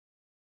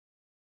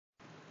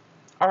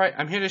Alright,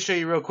 I'm here to show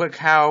you real quick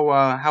how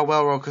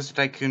well Rollercoaster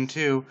Tycoon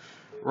 2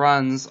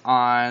 runs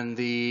on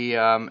the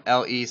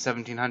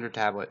LE1700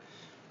 tablet.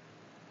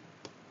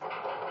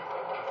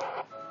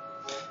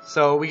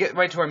 So we get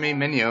right to our main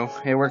menu.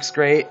 It works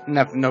great,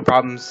 no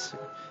problems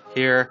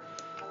here.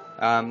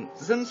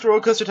 Since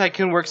Rollercoaster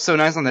Tycoon works so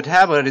nice on the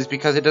tablet is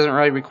because it doesn't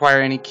really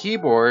require any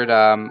keyboard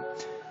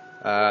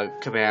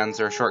commands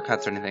or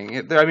shortcuts or anything.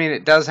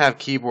 It does have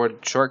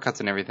keyboard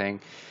shortcuts and everything,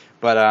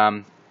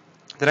 but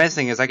the nice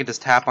thing is I can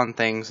just tap on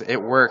things. It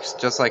works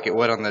just like it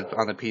would on the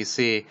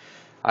PC.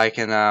 I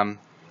can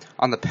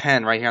on the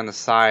pen right here on the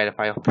side, if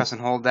I press and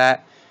hold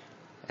that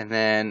and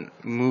then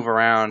move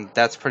around,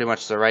 that's pretty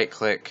much the right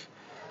click.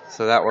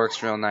 So that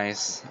works real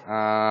nice.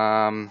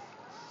 Yeah,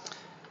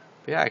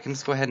 I can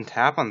just go ahead and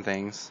tap on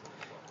things.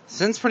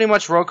 Since pretty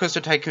much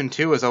Rollercoaster Tycoon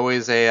 2 was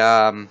always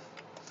a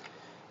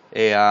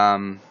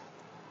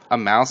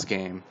mouse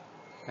game,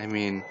 I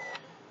mean,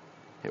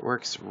 it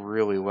works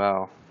really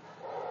well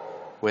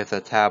with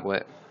a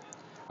tablet.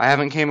 I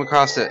haven't came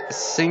across a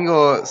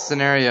single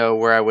scenario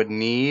where I would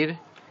need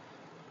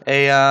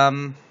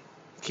a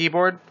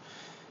keyboard.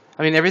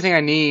 I mean, everything I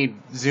need,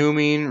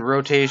 zooming,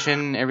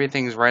 rotation,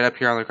 everything's right up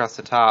here on across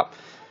the top.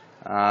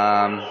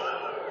 But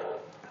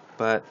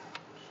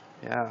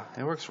yeah,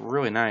 it works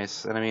really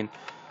nice. And I mean,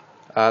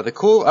 the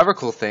other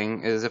cool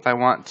thing is if I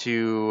want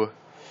to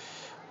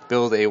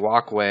build a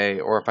walkway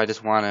or if I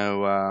just want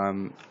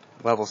to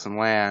level some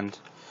land,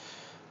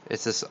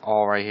 it's just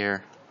all right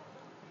here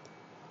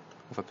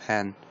with a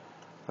pen,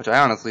 which I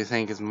honestly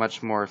think is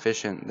much more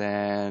efficient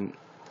than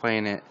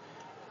playing it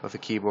with a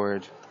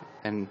keyboard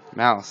and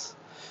mouse.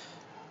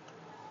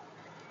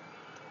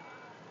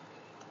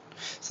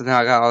 So now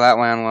I got all that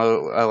land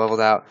leveled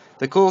out.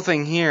 The cool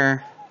thing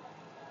here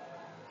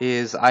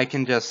is I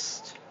can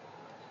just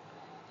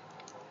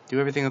do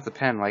everything with the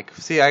pen. Like,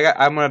 see,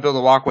 I'm gonna build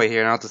a walkway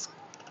here, and I'll just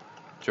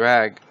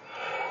drag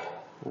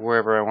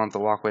wherever I want the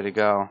walkway to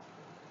go.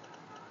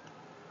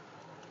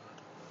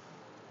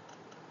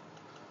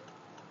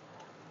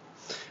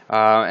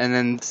 And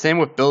then same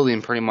with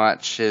building, pretty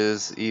much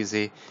is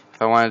easy.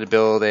 If I wanted to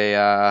build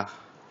a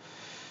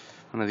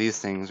one of these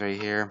things right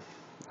here,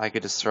 I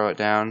could just throw it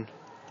down,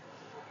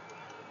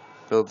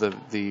 build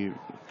the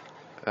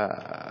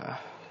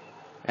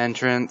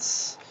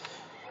entrance,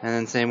 and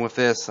then same with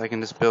this, I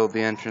can just build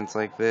the entrance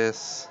like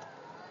this.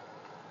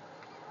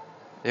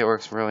 It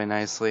works really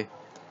nicely.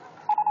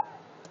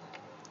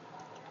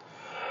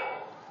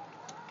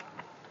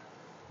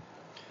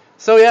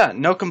 So yeah,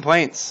 no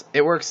complaints.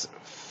 It works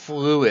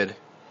fluid.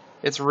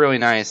 It's really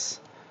nice.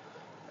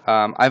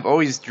 I've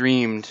always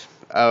dreamed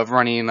of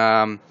running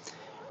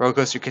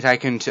Rollercoaster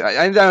Tycoon 2.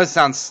 I know it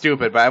sounds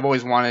stupid, but I've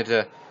always wanted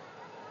to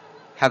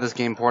have this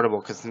game portable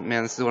because,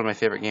 man, this is one of my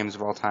favorite games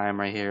of all time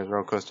right here,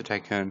 Rollercoaster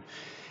Tycoon.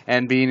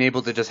 And being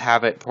able to just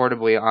have it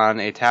portably on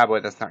a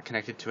tablet that's not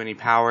connected to any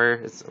power.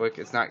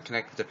 It's not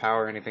connected to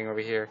power or anything over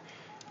here.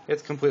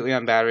 It's completely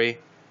on battery.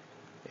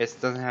 It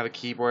doesn't have a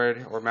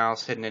keyboard or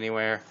mouse hidden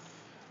anywhere.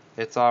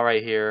 It's all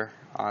right here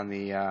on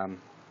the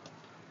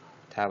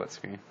tablet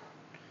screen.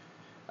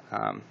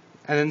 And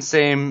then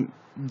same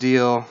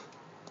deal,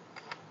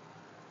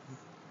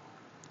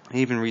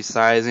 even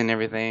resizing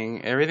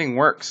everything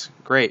works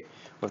great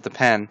with the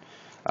pen.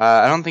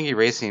 I don't think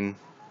erasing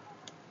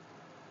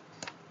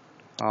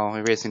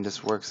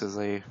just works as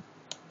a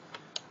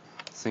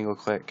single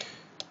click.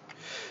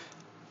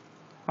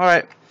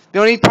 Alright, the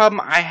only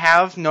problem I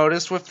have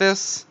noticed with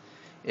this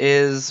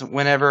is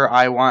whenever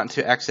I want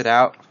to exit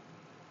out,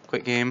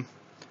 quit game,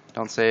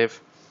 don't save,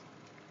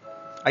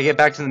 I get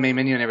back to the main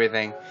menu and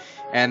everything,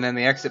 and then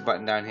the exit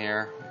button down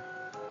here,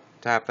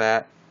 tap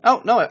that.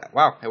 Oh no!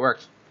 Wow, it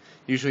worked.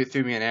 Usually it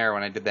threw me an error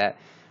when I did that.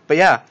 But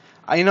yeah,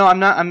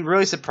 I'm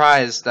really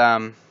surprised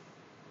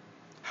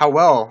how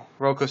well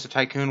Rollercoaster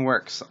Tycoon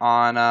works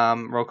on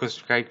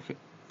Rollercoaster Tycoon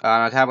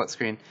on a tablet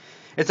screen.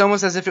 It's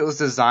almost as if it was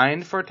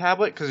designed for a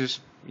tablet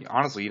because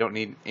honestly, you don't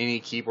need any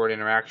keyboard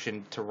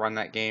interaction to run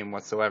that game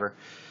whatsoever.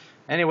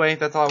 Anyway,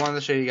 that's all I wanted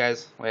to show you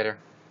guys. Later.